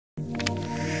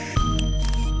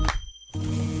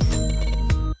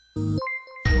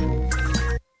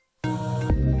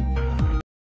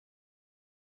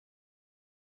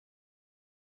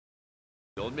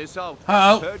Don't miss out.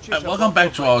 Hello, and welcome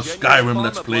back to our Skyrim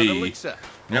Let's Play.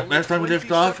 Yep, last time we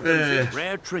left off,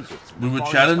 we were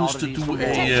challenged to do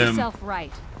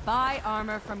right. Buy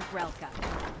armor from Grelka.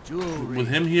 with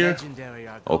him here.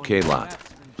 Okay, lad.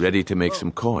 Ready to make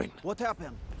some coin. What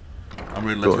happened? I'm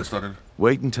ready, let's get started.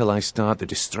 Wait until I start the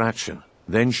distraction,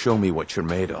 then show me what you're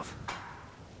made of.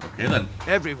 Okay then.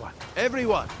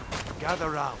 Everyone, gather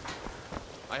round.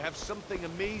 I have something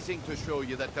amazing to show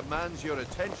you that demands your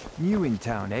attention. New in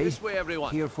town, eh? This way,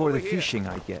 everyone. Here for Over the fishing,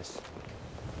 I guess.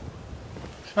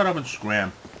 Shut up and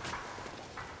scram.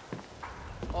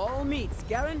 All meats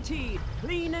guaranteed,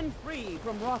 clean and free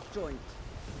from rock joint.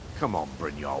 Come on,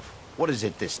 Brynjolf. What is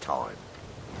it this time?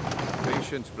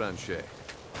 Patience, Branche.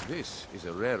 This is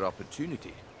a rare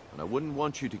opportunity, and I wouldn't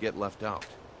want you to get left out.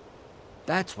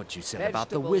 That's what you said about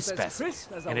the Vegetables wisp as essence,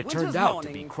 crisp as a and it winter's turned out to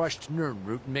morning. be crushed nern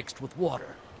root mixed with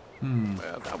water.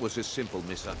 Well, that was a simple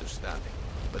misunderstanding.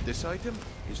 But this item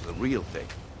is the real thing.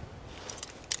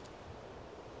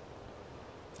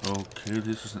 Okay,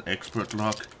 this is an expert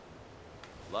lock.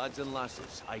 Lads and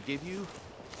lasses, I give you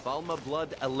Falma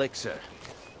Blood Elixir.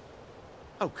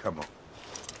 Oh, come on.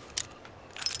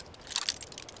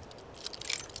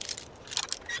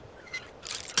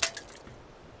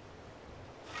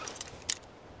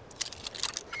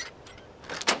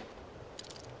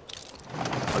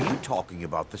 Are you talking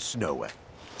about the snower?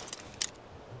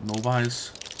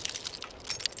 Novice.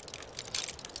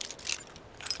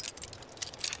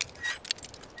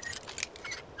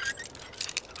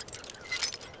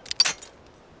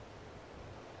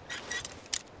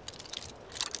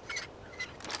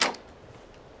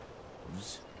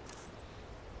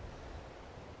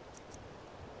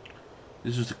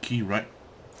 This is the key, right?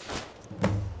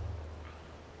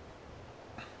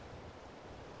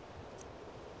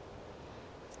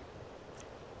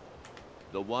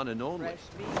 The one and only.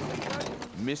 Fresh meat.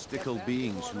 Mystical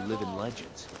beings who live in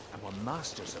legends and were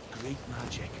masters of great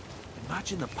magic.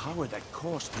 Imagine the power that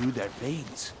coursed through their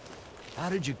veins. How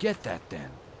did you get that then?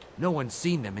 No one's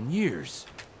seen them in years.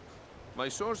 My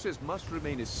sources must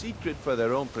remain a secret for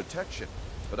their own protection,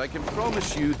 but I can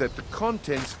promise you that the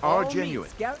contents are All genuine.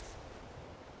 meats gar-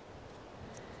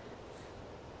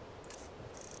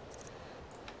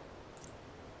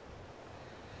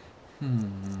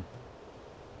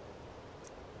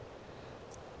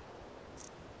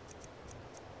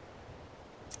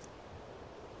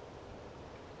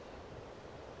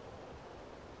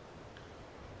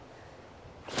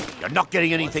 You're not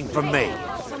getting anything from me.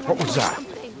 What was that?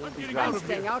 I'm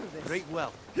staying out of this. Great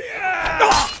wealth.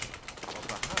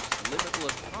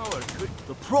 Limitless power could...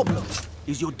 The problem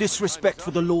is your disrespect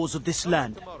for the laws of this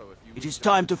land. It is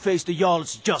time to face the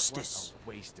Jarl's justice.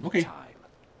 Okay.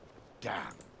 Damn.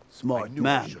 Smart I knew I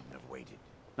man. shouldn't have waited.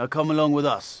 Now come along with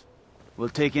us. We'll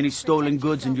take any stolen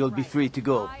goods and you'll be free to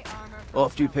go.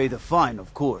 After you pay the fine,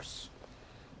 of course.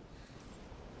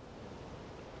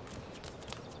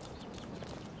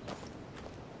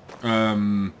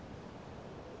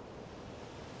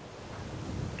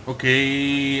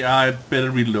 Okay, I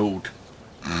better reload.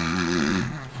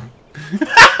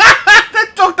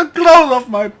 That took the clothes off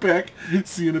my back.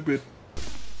 See you in a bit.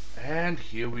 And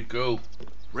here we go.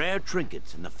 Rare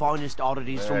trinkets and the finest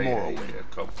oddities from Morrowind.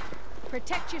 Come.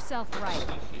 Protect yourself right.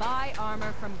 Buy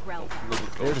armor from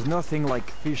Grelka. There's nothing like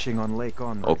fishing on Lake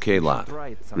On. Okay, lad.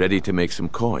 Ready to make some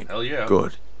coin? Hell yeah.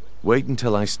 Good. Wait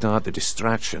until I start the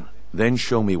distraction, then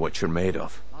show me what you're made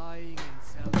of.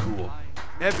 Cool.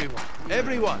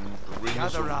 Everyone, Bring this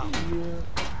gather over round. here.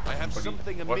 I have Buddy,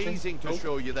 something watching? amazing to Nope.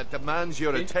 show you that demands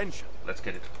your Okay. attention. Let's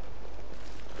get it.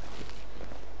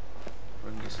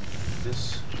 Bring this into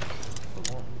this.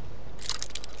 Come on.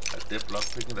 A dip lock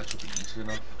picking, that should be easy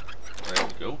enough. There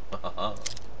we go.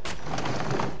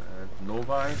 And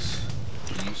novice.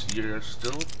 Easier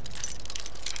still.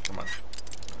 Come on.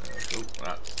 There we go.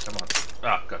 Ah, come on.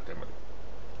 Ah, goddammit.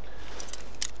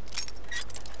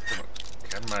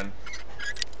 Come on.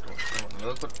 Come on, a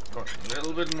little bit. Come on, a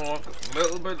little bit more. A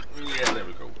little bit. Yeah, there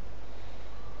we go.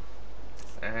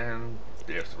 And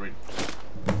there's the ring.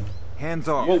 Hands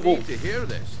off. Whoa, You whoa. need to hear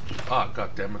this. Ah,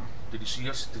 goddammit. Did you see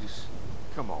us? Did you see?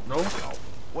 Come on, No? Brynjolf.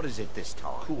 What is it this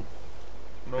time? Cool.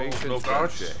 No, Patience, no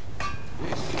guards. Branche.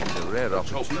 This is a rare Let's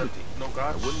hope opportunity. that- No I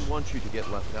guards. wouldn't want you to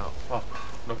get left out. Oh,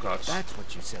 no guards. That's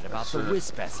what you said about That's, the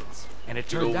wisp essence, and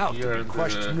it you turned go out here to be and,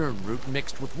 crushed nern root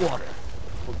mixed with water.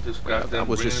 Put this Well, goddamn that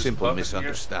was ring a in simple his bucket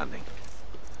here. misunderstanding.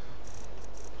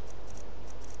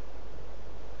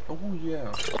 Oh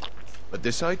yeah. But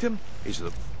this item is the...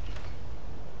 Okay,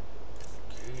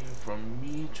 from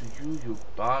me to you, you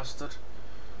bastard.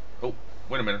 Oh,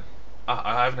 wait a minute. Ah,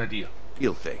 I have an idea.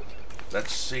 real thing.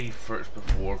 Let's save first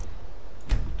before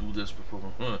do this before,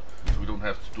 so we don't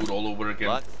have to do it all over again.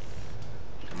 Luck?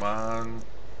 Come on,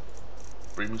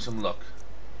 bring me some luck.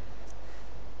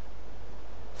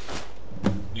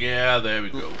 Yeah, there we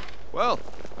go. Well,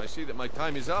 I see that my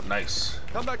time is up. Nice.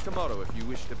 Come back tomorrow if you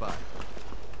wish to buy.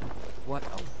 What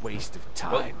a waste of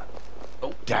time.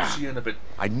 Oh, Damn. see you in a bit.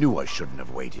 I knew I shouldn't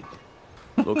have waited.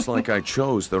 Looks like I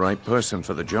chose the right person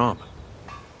for the job.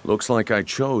 Looks like I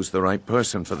chose the right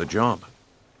person for the job.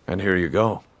 And here you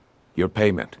go. Your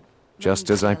payment. Just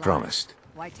as I promised.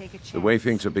 Why take a chance? The way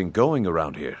things have been going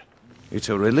around here, it's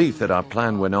a relief that our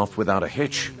plan went off without a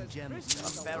hitch.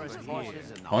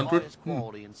 100?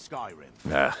 Quality in Skyrim.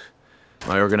 Nah,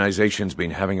 my organization's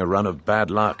been having a run of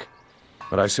bad luck.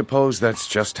 But I suppose that's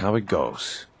just how it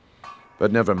goes.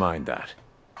 But never mind that.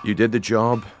 You did the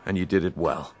job, and you did it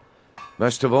well.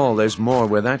 Best of all, there's more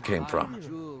where that came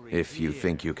from. If you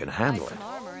think you can handle it.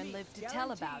 Armor and live to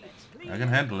tell about it. I can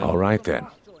handle it. All right then.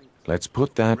 Let's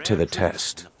put that to the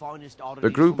test. The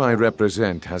group I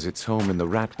represent has its home in the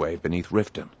Ratway beneath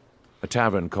Riften, a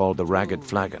tavern called the Ragged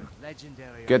Flagon.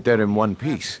 Get there in one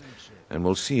piece, and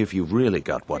we'll see if you've really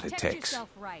got what it Protect takes. yourself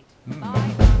right. Buy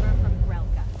armor from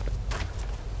Grelka.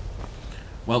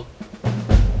 Well,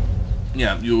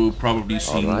 yeah, you probably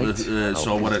seen, All right.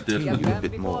 saw what I did. I'll entertain you a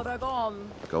bit more.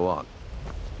 Go on.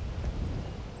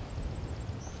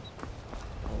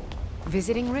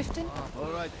 Visiting Riften?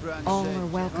 All right, Fran. All are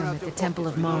welcome at the Temple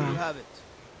of Mara. You have it.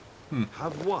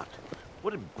 Have what?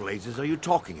 What in blazes are you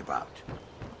talking about?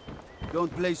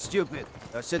 Don't play stupid.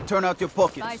 I said turn out your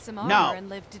pockets. Buy some armor Now. and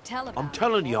live to tell about I'm it.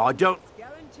 telling you, I don't...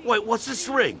 Wait, what's this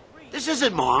ring? This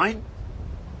isn't mine.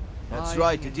 That's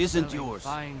right, it isn't yours.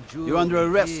 You're under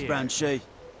arrest, Branchet.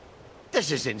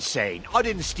 This is insane. I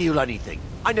didn't steal anything.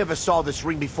 I never saw this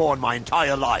ring before in my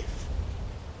entire life.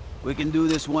 We can do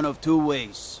this one of two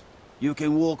ways. You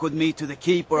can walk with me to the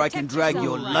keep, or I can drag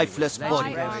your lifeless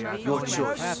body. Your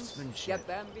choice.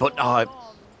 But I...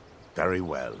 Very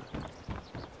well.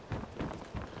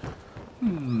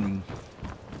 I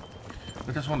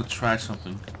just want to try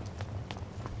something.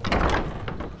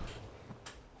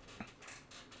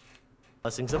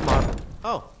 Blessings of Mara.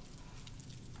 Oh.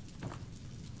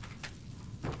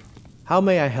 How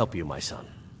may I help you, my son?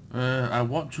 I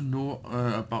want to know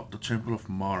about the Temple of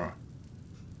Mara.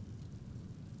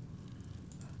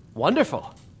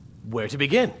 Wonderful. Where to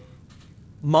begin?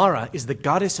 Mara is the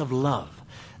goddess of love.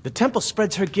 The temple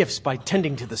spreads her gifts by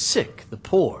tending to the sick, the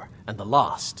poor, and the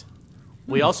lost.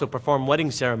 We also perform wedding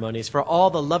ceremonies for all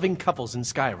the loving couples in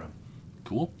Skyrim.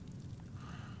 Cool.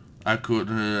 I could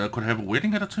have a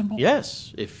wedding at a temple?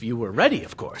 Yes, if you were ready,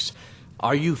 of course.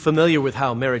 Are you familiar with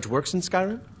how marriage works in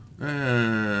Skyrim?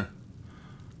 I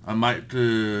might,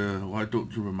 why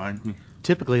don't you remind me?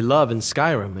 Typically, love in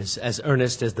Skyrim is as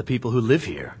earnest as the people who live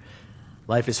here.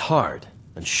 Life is hard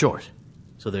and short,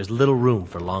 so there's little room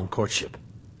for long courtship.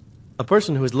 A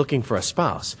person who is looking for a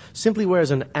spouse simply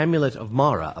wears an amulet of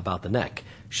Mara about the neck,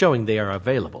 showing they are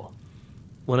available.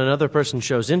 When another person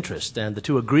shows interest and the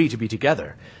two agree to be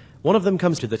together, one of them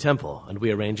comes to the temple and we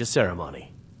arrange a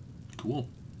ceremony. Cool.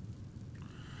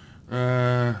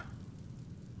 Can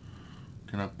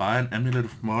I buy an amulet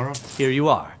of Mara? Here you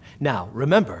are. Now,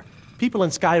 remember, people in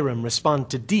Skyrim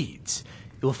respond to deeds.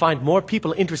 You'll find more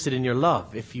people interested in your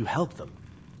love if you help them.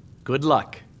 Good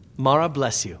luck. Mara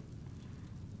bless you.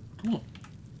 Cool.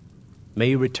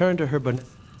 May you return to her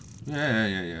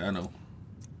Yeah, I know.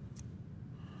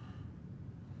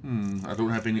 I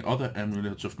don't have any other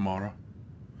amulets of Mara.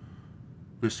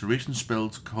 Restoration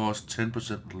spells cost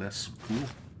 10% less. Cool.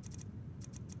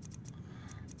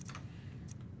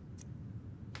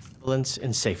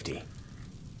 in safety.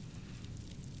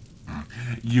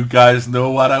 You guys know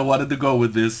what I wanted to go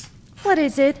with this. What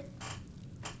is it?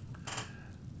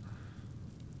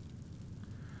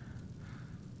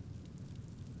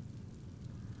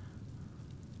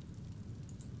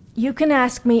 You can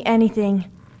ask me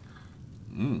anything.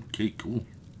 Okay, cool.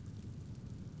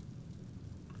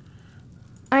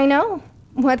 I know.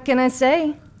 What can I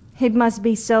say? It must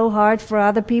be so hard for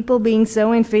other people being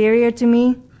so inferior to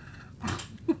me.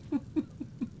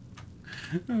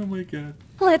 Oh my god.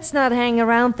 Let's not hang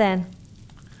around then.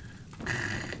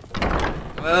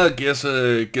 Well, guess she's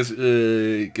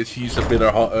a bit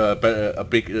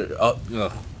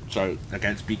sorry, I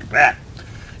can't speak back.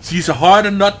 She's a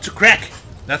harder nut to crack.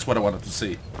 That's what I wanted to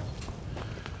say.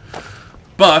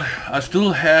 But I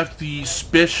still have the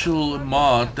special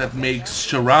mod that makes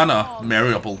Sharana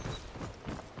marryable.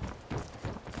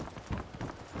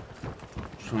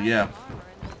 So yeah.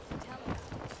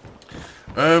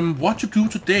 What to do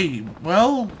today?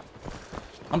 Well,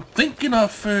 I'm thinking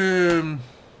of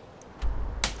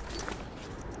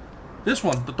This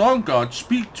one, the Dawn Guard.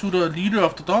 Speak to the leader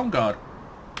of the Dawn Guard.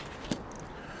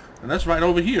 And that's right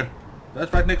over here.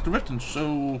 That's right next to Riften.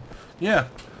 So, yeah.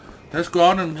 Let's go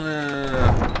on and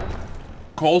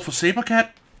call for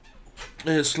Sabercat.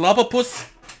 Slobberpuss.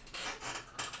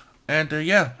 And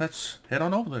yeah, let's head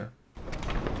on over there.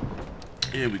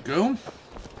 Here we go.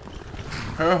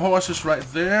 Her horse is right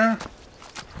there.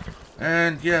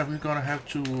 And yeah, we're gonna have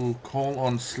to call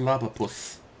on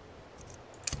Slobberpuss.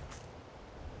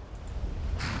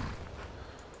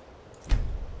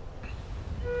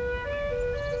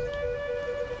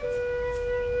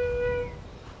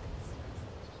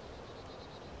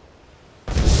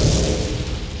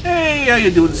 Hey, how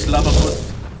you doing, Slobberpuss?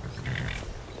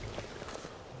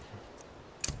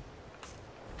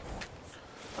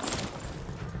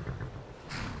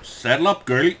 Saddle up,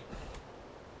 girlie.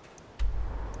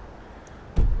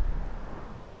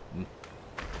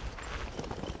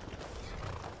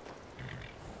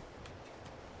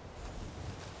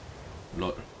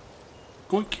 Look.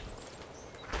 Quick.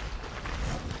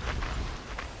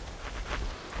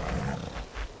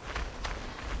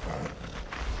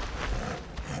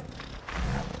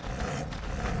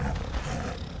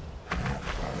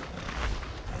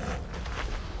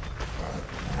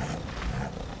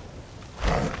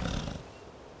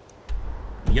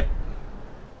 Yep.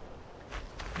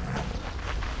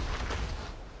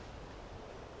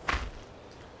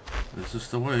 This is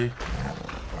the way.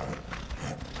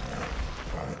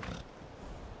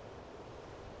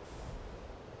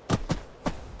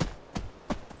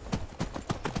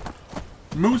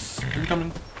 Moose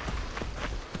incoming.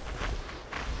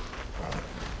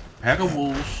 Pack of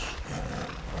wolves.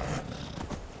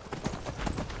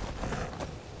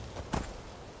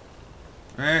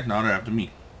 Now they're after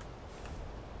me.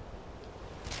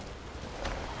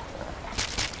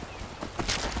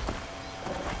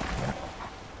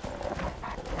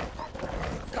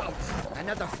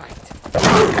 Another fight.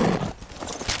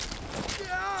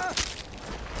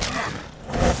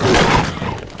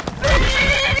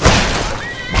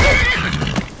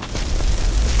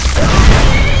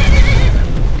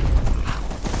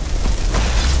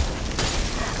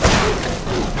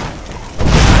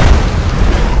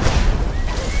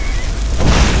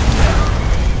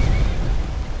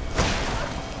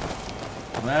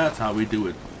 That's how we do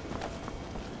it.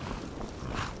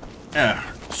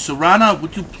 Serana,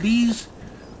 would you please...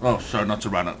 Oh, sorry, not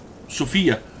Serana.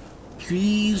 Sophia,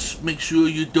 please make sure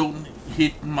you don't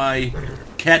hit my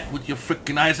cat with your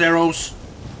freaking ice arrows.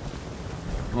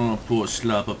 Oh, poor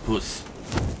Slobberpuss.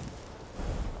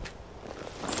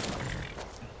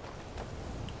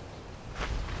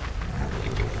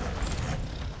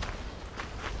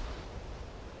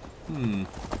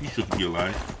 He shouldn't be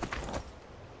alive.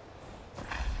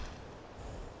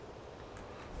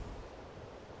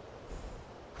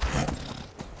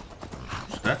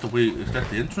 Is that the way? Is that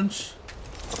the entrance?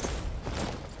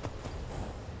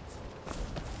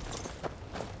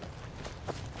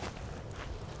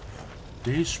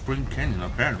 Day Spring Canyon,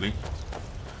 apparently.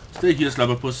 Stay here,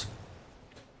 Slobberpuss.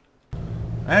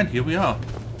 And here we are.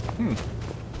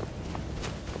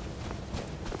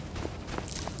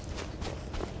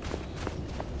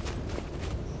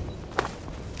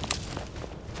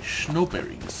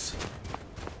 Snowberries.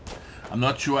 I'm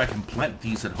not sure I can plant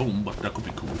these at home, but that could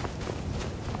be cool.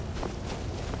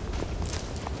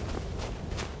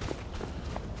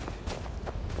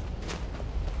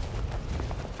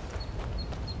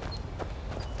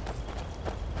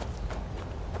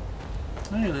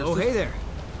 Hey, oh, hey there.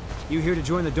 You here to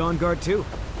join the Dawn Guard too?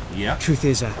 Yeah. Truth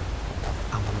is, I'm a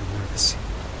little nervous.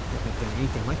 I've never done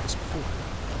anything like this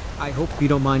before. I hope you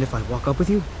don't mind if I walk up with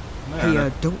you?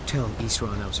 Hey, don't tell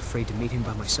Isran I was afraid to meet him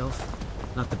by myself.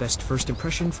 Not the best first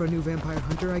impression for a new vampire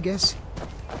hunter, I guess.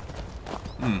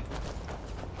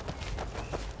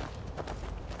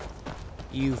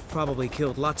 You've probably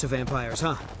killed lots of vampires,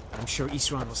 huh? I'm sure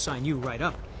Isran will sign you right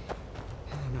up.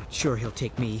 I'm not sure he'll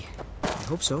take me. I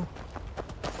hope so.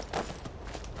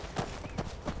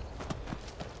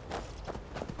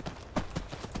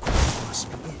 Must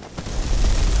be it.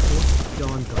 Fourth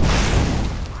Dawn Guard.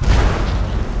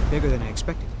 Bigger than I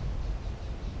expected.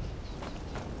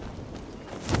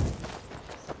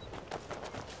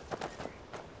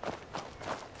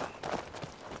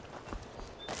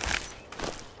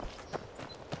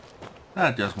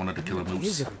 I just wanted to kill a Where moose.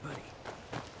 is everybody?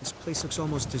 This place looks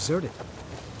almost deserted.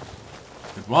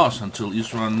 It was until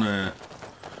Isran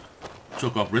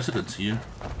took up residence here.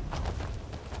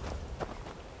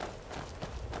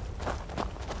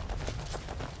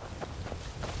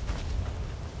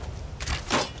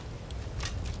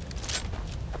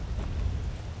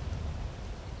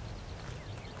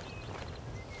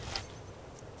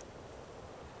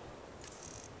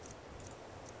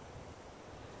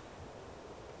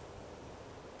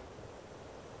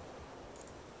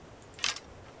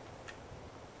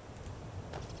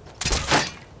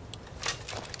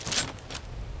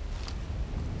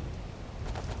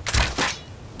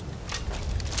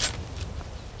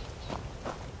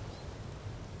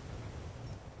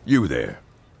 You there.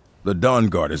 The Dawn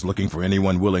Guard is looking for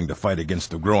anyone willing to fight against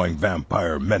the growing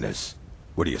vampire menace.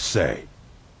 What do you say?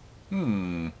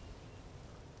 Killing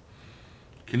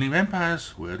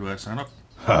vampires? Where do I sign up?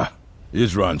 Ha!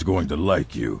 Isran's going to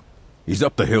like you. He's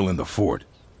up the hill in the fort.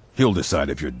 He'll decide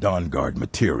if you're Dawn Guard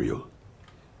material.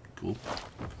 Cool.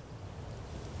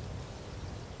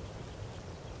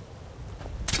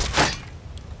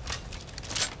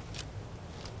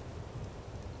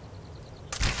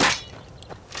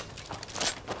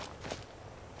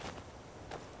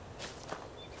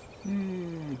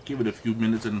 Give it a few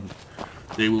minutes and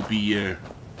they will be the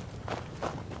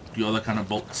other kind of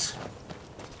bolts.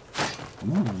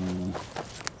 Ooh.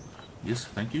 Yes,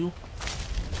 thank you.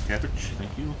 Cabbage,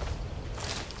 thank you.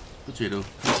 Potato,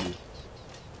 thank you.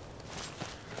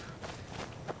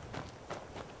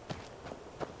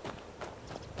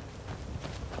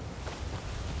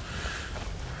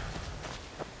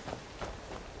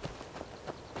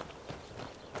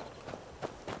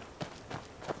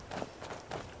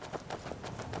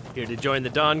 Here to join the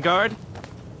Dawn Guard?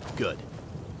 Good.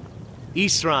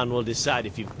 Isran will decide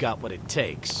if you've got what it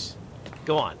takes.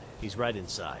 Go on, he's right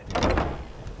inside.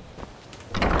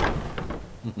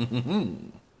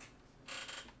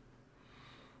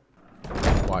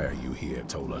 Why are you here,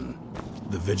 Tolan?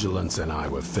 The Vigilance and I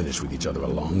were finished with each other a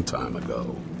long time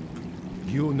ago.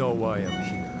 You know why I'm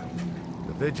here.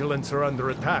 The Vigilance are under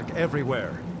attack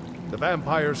everywhere. The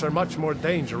vampires are much more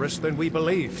dangerous than we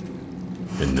believed.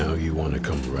 And now you want to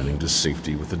come running to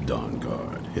safety with the Dawn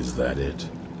Guard. Is that it?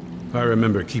 I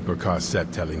remember Keeper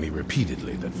Carset telling me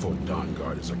repeatedly that Fort Dawn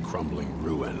Guard is a crumbling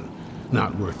ruin,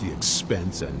 not worth the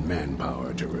expense and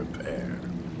manpower to repair.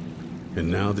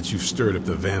 And now that you've stirred up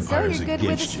the vampires so you're good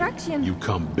with against destruction. you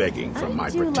come begging for my I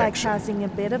do like protection. causing a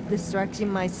bit of destruction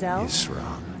myself.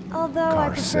 Isran. Although I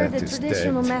prefer the Carset is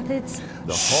traditional dead. methods.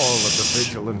 The Hall of the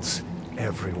Vigilance.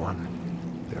 Everyone.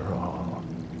 They're all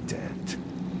dead.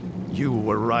 You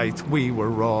were right, we were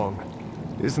wrong.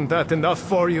 Isn't that enough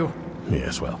for you?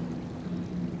 Yes, well,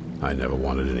 I never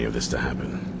wanted any of this to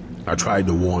happen. I tried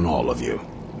to warn all of you.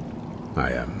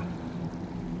 I am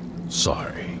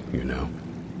sorry, you know.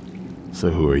 So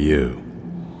who are you?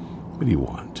 What do you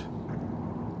want?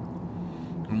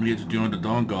 I'm here to join the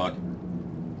Dawn Guard.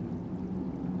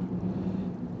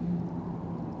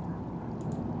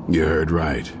 You heard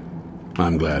right.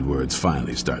 I'm glad word's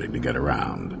finally starting to get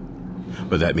around.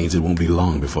 But that means it won't be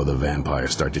long before the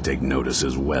vampires start to take notice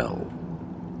as well.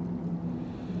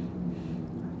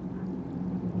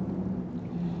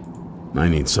 I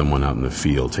need someone out in the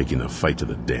field taking a fight to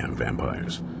the damn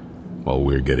vampires, while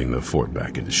we're getting the fort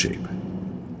back into shape.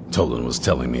 Tolan was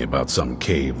telling me about some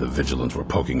cave the Vigilants were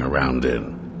poking around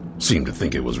in. Seemed to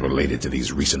think it was related to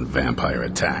these recent vampire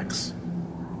attacks.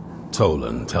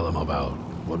 Tolan, tell him about,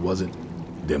 what was it?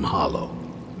 Dim Hollow.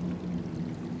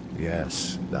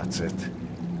 Yes, that's it.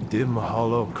 Dim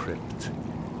Hollow Crypt.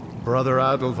 Brother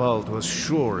Adelwald was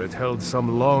sure it held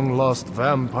some long-lost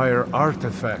vampire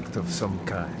artifact of some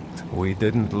kind. We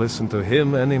didn't listen to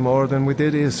him any more than we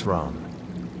did Isran.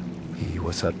 He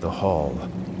was at the hall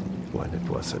when it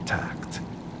was attacked.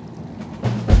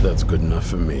 That's good enough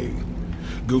for me.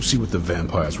 Go see what the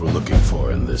vampires were looking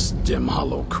for in this Dim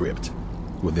Hollow Crypt.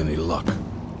 With any luck,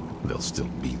 they'll still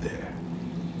be there.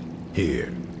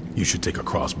 Here, you should take a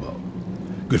crossbow.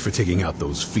 Good for taking out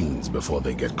those fiends before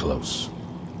they get close.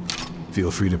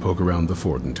 Feel free to poke around the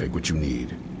fort and take what you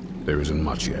need. There isn't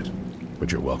much yet,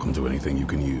 but you're welcome to anything you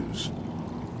can use.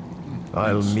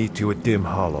 I'll meet you at Dim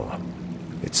Hollow.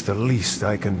 It's the least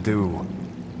I can do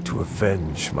to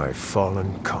avenge my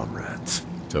fallen comrades.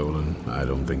 Tolan, I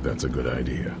don't think that's a good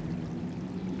idea.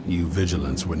 You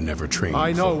Vigilants were never trained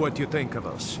I know for... what you think of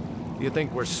us. You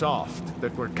think we're soft,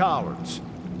 that we're cowards.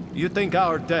 You think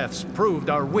our deaths proved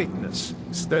our weakness.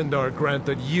 Stendarr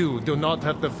granted you do not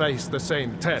have to face the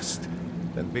same test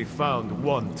and be found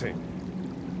wanting.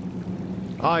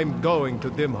 I'm going to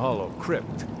Dim Hollow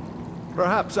Crypt.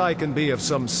 Perhaps I can be of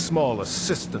some small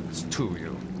assistance to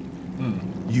you.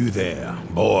 You there,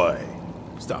 boy.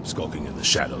 Stop skulking in the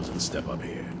shadows and step up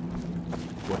here.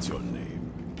 What's your name?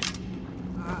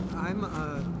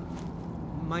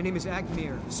 My name is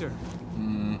Agmir, sir.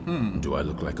 Do I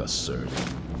look like a sir?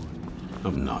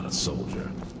 I'm not a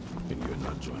soldier, and you're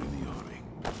not joining the army.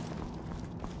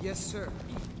 Yes, sir.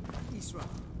 Isra.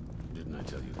 Didn't I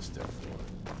tell you to step forward?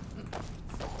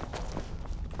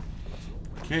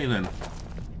 Okay then.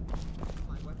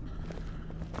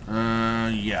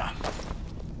 Yeah.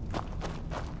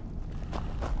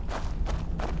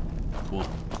 Cool.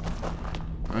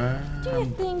 Do you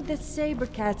think the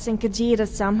Sabercats and Khajiit are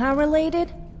somehow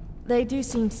related? They do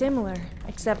seem similar,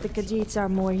 except the Khajiits are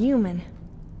more human.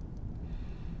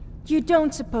 You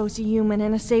don't suppose a human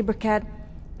and a saber cat...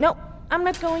 No, I'm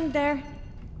not going there.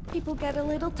 People get a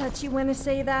little touchy when I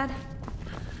say that.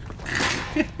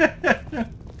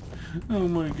 Oh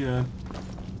my god.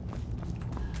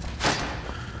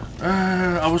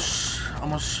 I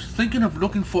was thinking of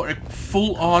looking for a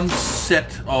full-on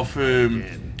set of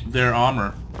their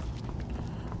armor,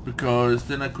 because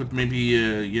then I could maybe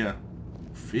yeah,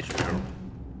 fish barrel.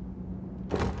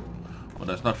 Well,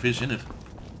 there's not fish in it.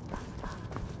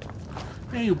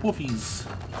 Hey, you puffies.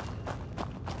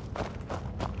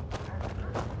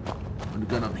 And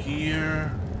gun up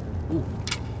here. Ooh.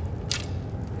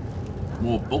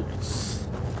 More bolts.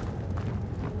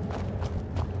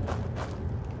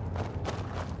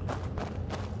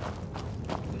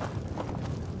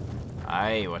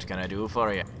 Aye, what can I do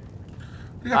for you?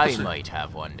 I might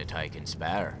have one that I can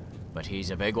spare, but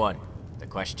he's a big one. The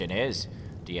question is,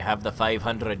 do you have the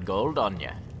 500 gold on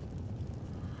you?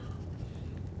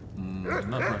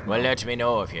 Well, let me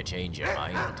know if you change your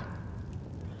mind.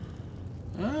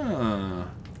 Ah.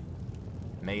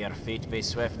 May your feet be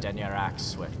swift and your axe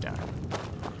swifter.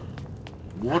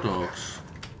 War dogs.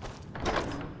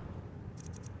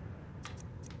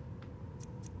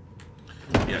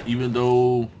 Yeah, even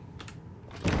though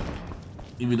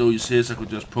he says I could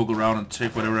just poke around and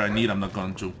take whatever I need, I'm not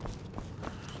going to.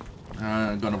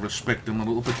 I'm gonna respect him a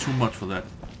little bit too much for that.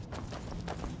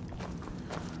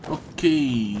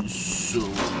 Okay, so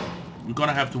we're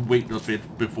gonna have to wait a bit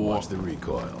before. Watch the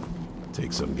recoil.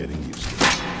 Take some getting used to.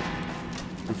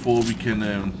 Before we can.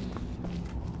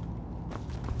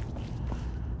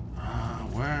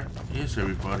 Where is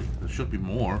everybody? There should be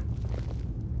more.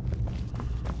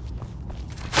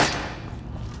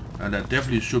 And there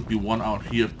definitely should be one out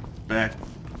here, back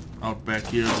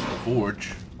here at the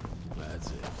forge.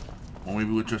 That's it. Or maybe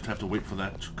we'll just have to wait for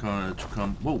that to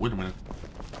come. Whoa, wait a minute.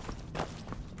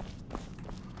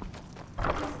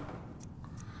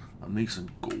 I need some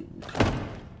gold.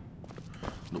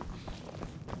 Nope.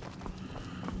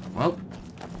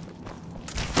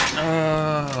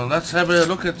 Well, let's have a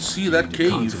look at see that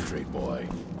cave. Concentrate, boy.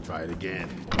 Try it again.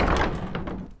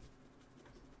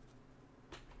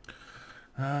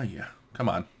 Yeah. Come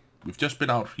on. We've just been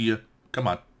out here. Come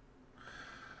on.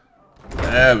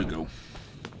 There we go.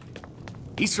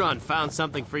 Isran found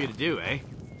something for you to do, eh?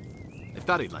 I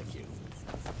thought he'd like you.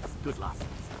 Good luck.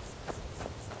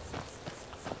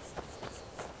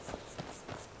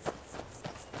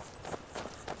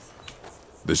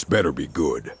 This better be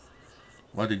good.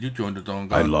 Why did you join the Dawn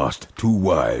I Guard? lost 2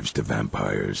 wives to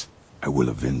vampires. I will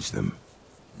avenge them.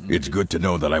 It's good to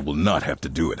know that I will not have to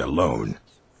do it alone.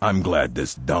 I'm glad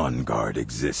this Dawn Guard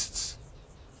exists.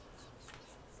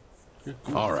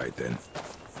 All right, then.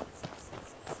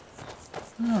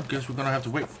 I guess we're gonna have to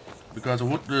wait, because I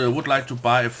would like to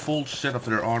buy a full set of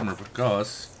their armor,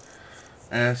 because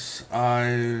as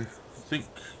I think,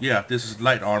 yeah, this is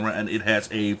light armor and it has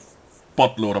a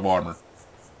buttload of armor.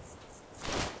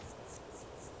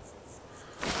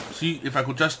 See, if I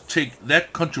could just take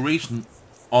that conjuration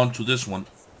onto this one,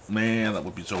 man, that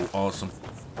would be so awesome.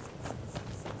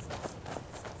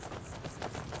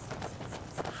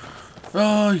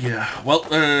 Oh yeah, well,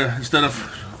 instead of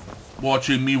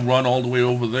watching me run all the way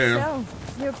over there. So,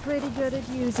 you're pretty good at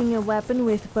using a weapon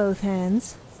with both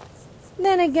hands.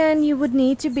 Then again, you would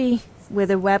need to be,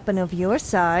 with a weapon of your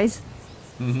size.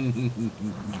 Oh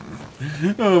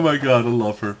my god, I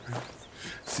love her.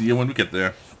 See you when we get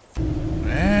there.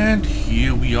 And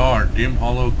here we are, Dim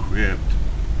Hollow Crypt.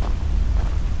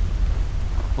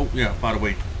 Oh yeah, by the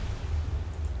way,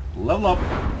 level up.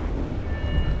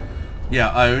 Yeah,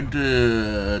 I earned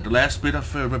the last bit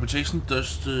of reputation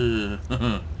just a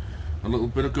little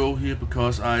bit ago here,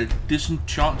 because I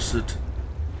disenchanted.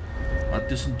 I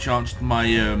disenchanted my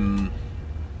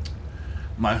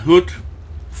my hood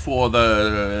for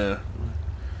the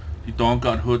Dawn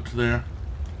Guard hood there.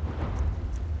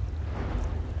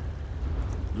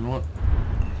 You know what?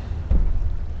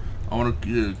 I want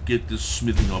to get this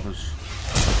smithing up as.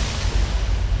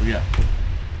 Oh yeah.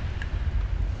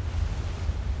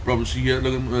 Probably see here.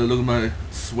 Look at my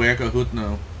swagger hood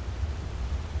now.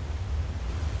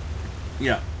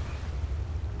 Yeah.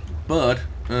 But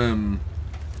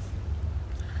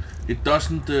it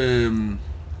doesn't do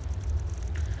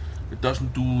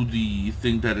the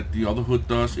thing that the other hood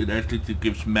does. It actually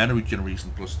gives mana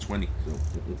regeneration plus 20. So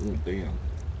damn.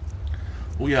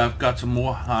 Oh yeah, I've got some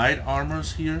more hide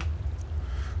armors here.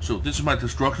 So this is my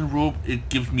destruction robe. It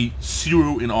gives me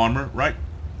 0 in armor, right?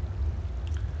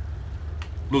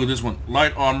 Look at this one.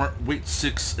 Light armor, weight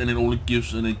 6, and it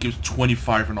gives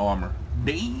 25 in armor.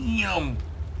 Damn!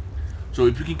 So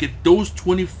if you can get those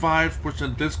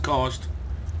 25% less cost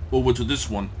over to this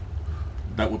one,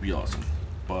 That would be awesome.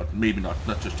 But maybe not.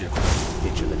 Not just yet.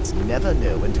 Vigilants never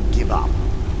know when to give up.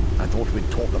 I thought we'd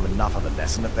taught them enough of a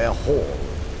lesson at their hall.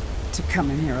 To come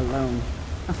in here alone.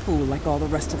 A fool like all the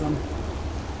rest of them.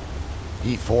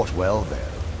 He fought well, though.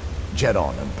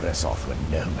 Jedon and Bressoth were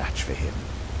no match for him.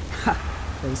 Ha!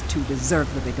 Those two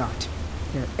deserved what they got.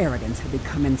 Their arrogance had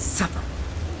become insufferable.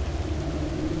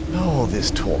 All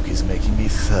this talk is making me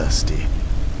thirsty.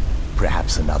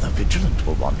 Perhaps another Vigilant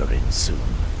will wander in soon.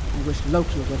 I wish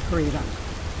Loki would hurry it up.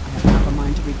 I have half a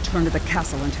mind to return to the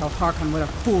castle and tell Harkon what a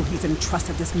fool he's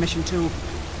entrusted this mission to.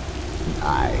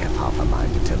 I have half a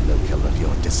mind to tell Loki of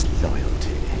your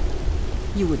disloyalty.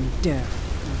 You wouldn't dare.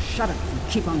 Now shut up and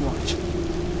keep on watch.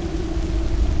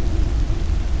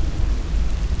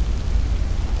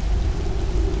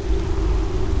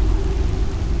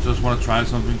 Just want to try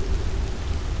something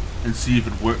and see if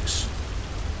it works.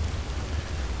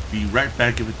 Be right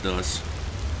back if it does.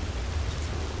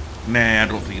 Nah, I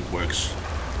don't think it works.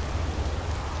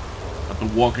 I've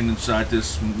been walking inside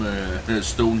this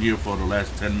stone here for the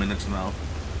last 10 minutes now.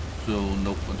 So,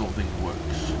 nope, I don't think it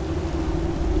works.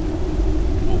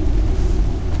 Oh.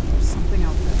 There's something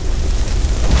out there.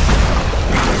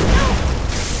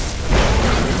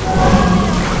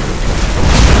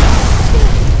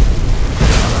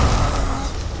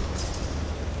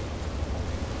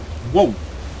 Whoa!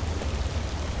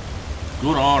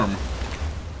 Good arm.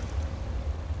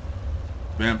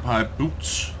 Vampire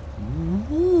boots.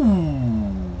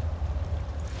 Ooh.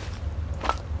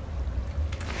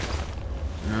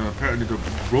 Yeah, apparently the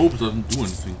robes doesn't do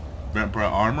anything. Vampire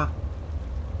armor.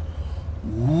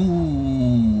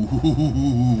 Ooh.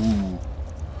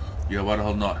 Yeah, why the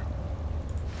hell not?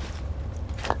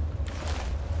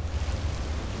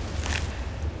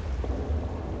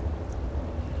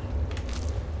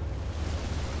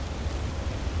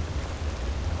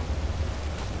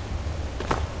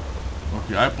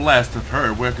 Okay, I blasted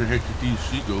her. Where the heck did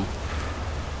she go?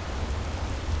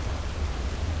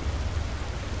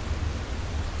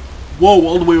 Whoa,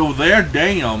 all the way over there?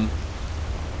 Damn.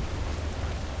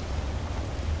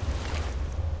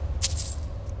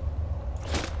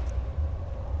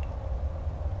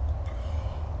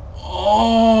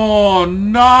 Oh,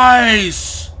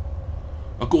 nice!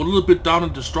 I'll go a little bit down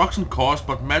in destruction cost,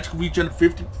 but magic regen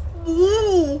 50.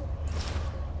 Woo!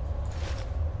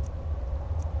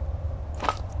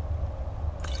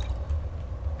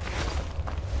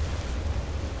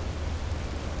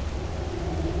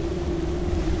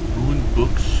 Ruined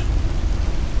books.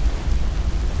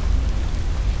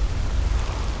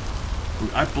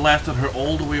 I blasted her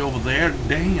all the way over there.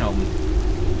 Damn.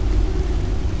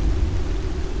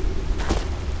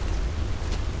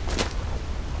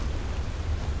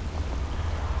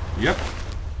 Yep.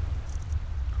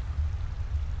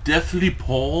 Deathly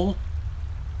Pall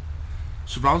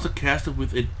surrounds the caster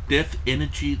with a death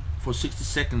energy for 60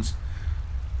 seconds,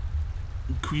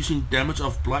 increasing damage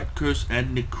of blight, curse,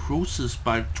 and necrosis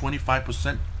by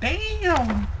 25%.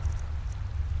 Damn!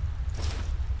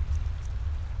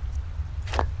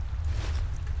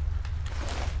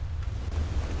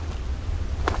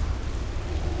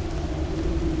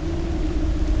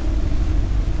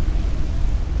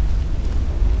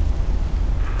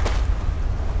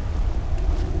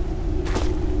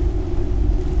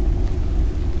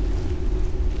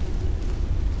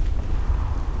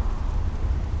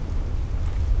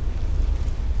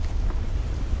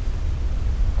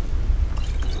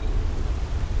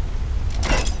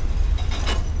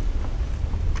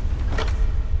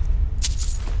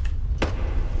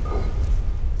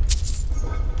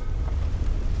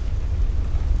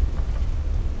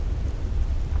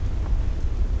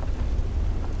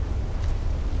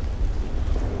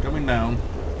 Coming down.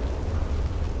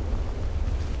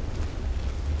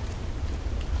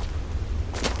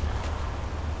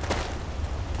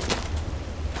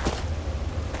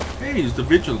 Hey, he's the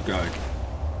vigil guy.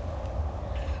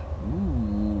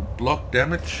 Ooh, block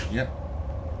damage, yeah.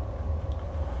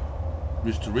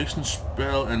 Restoration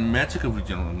spell and magical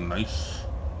regeneration, nice.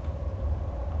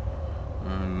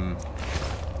 Do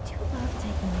you love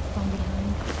taking it from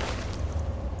behind?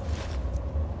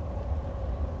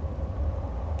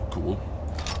 Cool.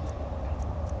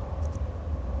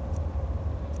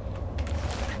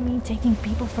 I mean, taking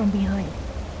people from behind.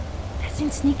 As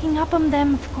in sneaking up on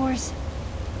them, of course.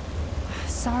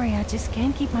 Sorry, I just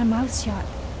can't keep my mouth shut.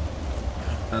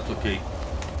 That's okay.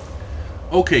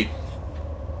 Okay.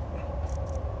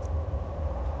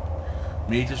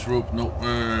 Mage's rope, no,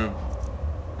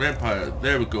 vampire,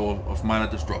 there we go, of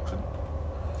minor destruction.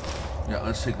 Yeah,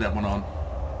 let's take that one on.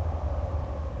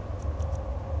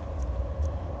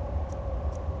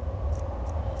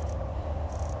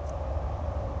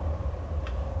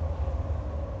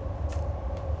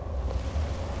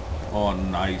 Oh,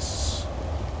 nice.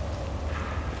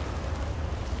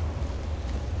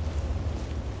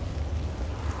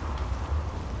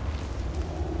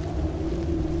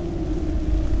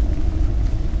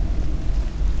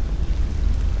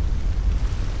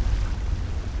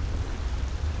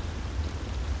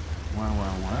 Wow,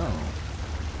 wow, wow.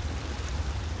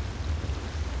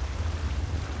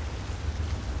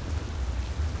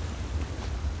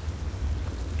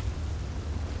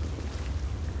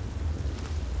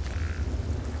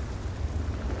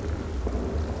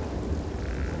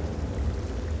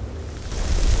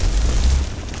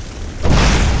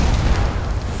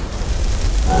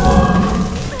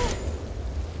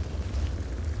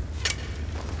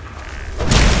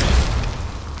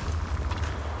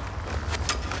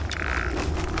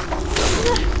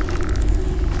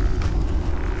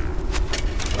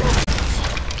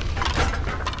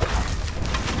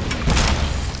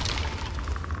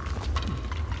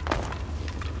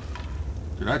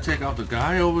 Did I take out the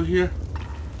guy over here?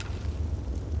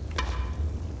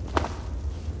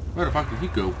 Where the fuck did he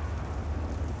go?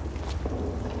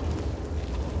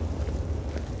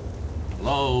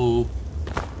 Hello?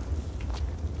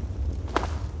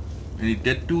 Any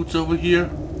dead dudes over here?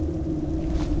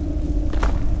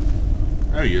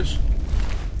 There he is.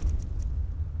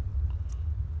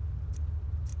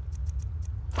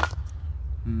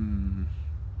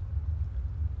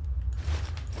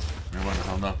 What the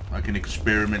hell not? I can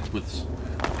experiment with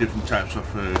different types of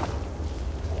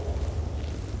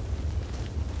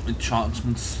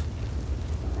enchantments.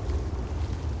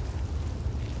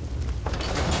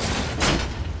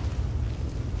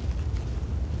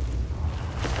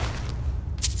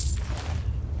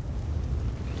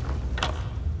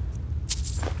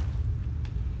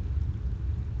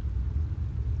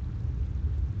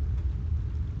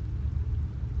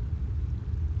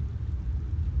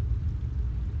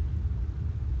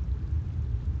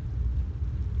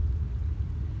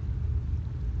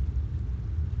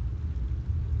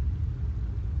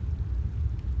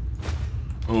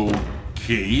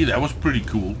 Okay, that was pretty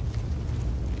cool.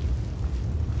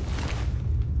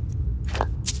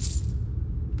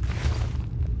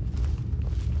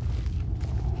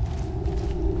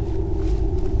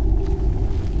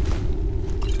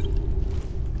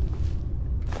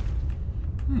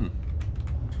 Hmm.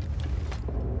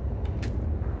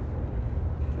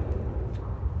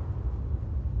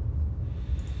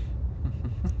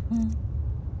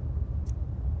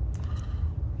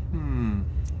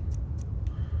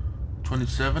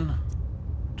 27,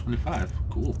 25,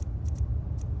 cool.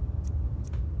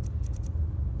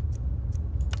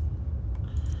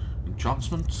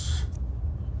 Enchantments,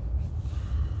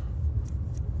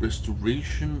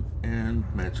 restoration, and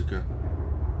magicka.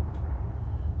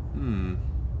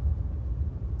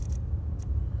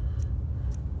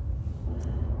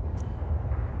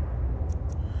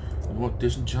 What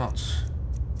disenchants?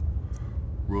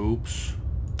 Robes.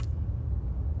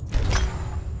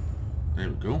 There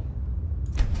we go.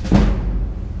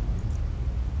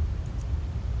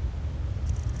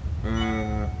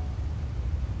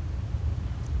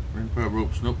 Rampart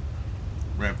ropes, nope.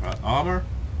 Rampart armor.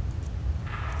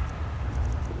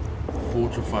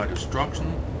 Fortify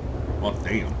destruction. Oh,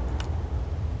 damn.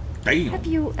 Damn. Have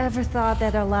you ever thought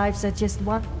that our lives are just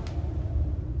one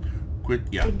Quit,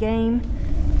 yeah. game?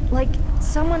 Like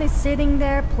someone is sitting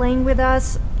there playing with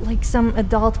us, like some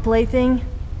adult plaything?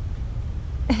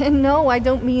 And no, I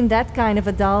don't mean that kind of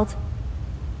adult.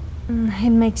 It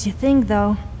makes you think,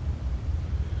 though.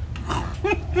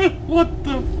 What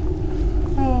the?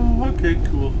 Oh, okay,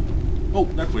 cool. Oh,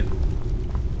 that way.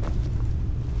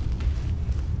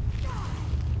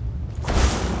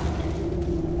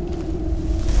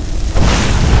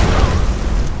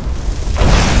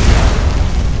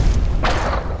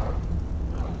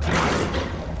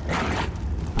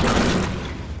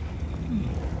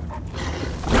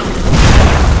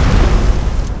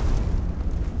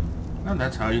 And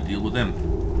that's how you deal with them.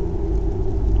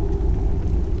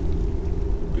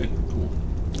 Okay, cool.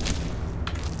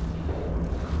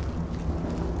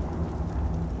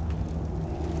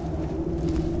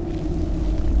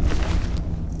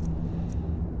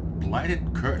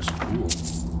 Blighted curse, cool.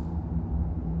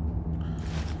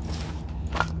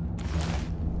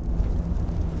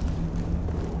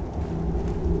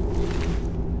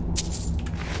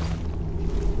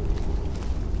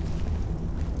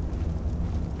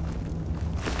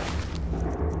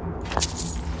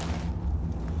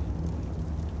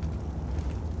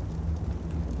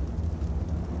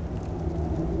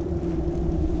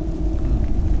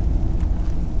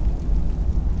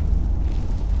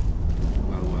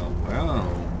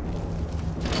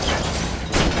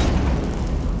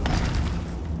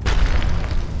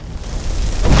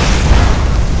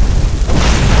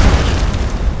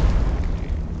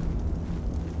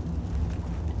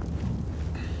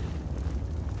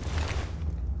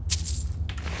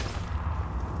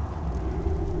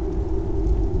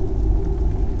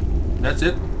 That's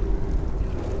it.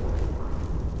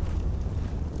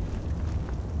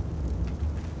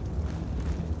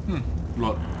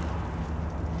 Blood.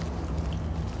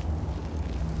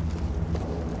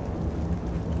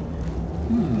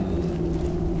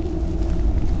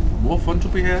 More fun to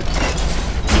be had.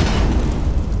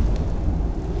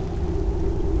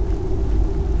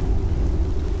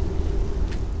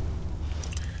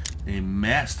 A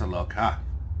master lock, huh?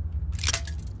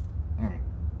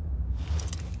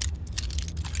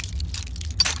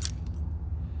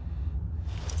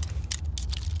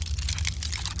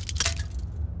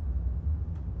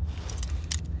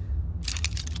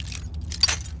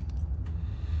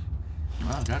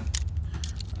 Well,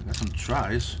 I got some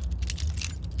tries.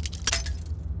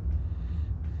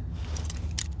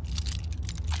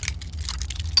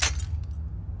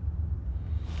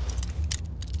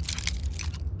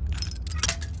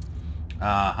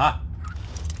 Aha.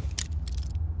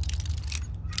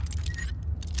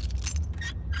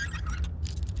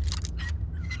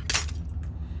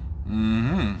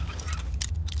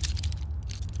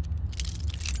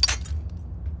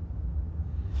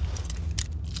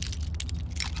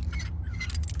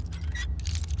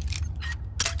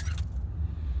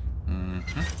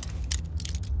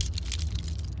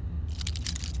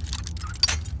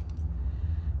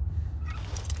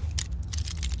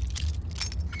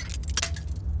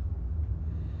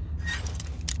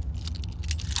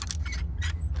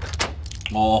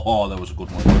 Oh, that was a good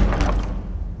one.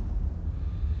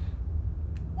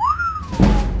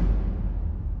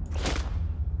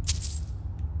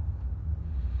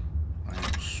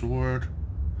 Iron sword,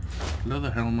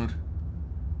 leather helmet,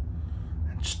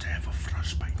 and staff of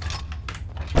frostbite.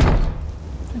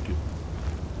 Thank you.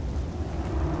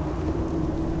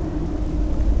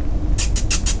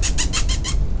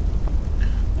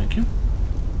 Thank you.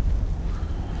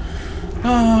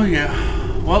 Oh yeah.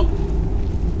 Well,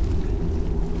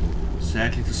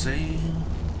 sadly to say,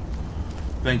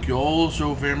 thank you all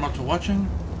so very much for watching,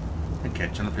 and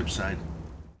catch you on the flip side.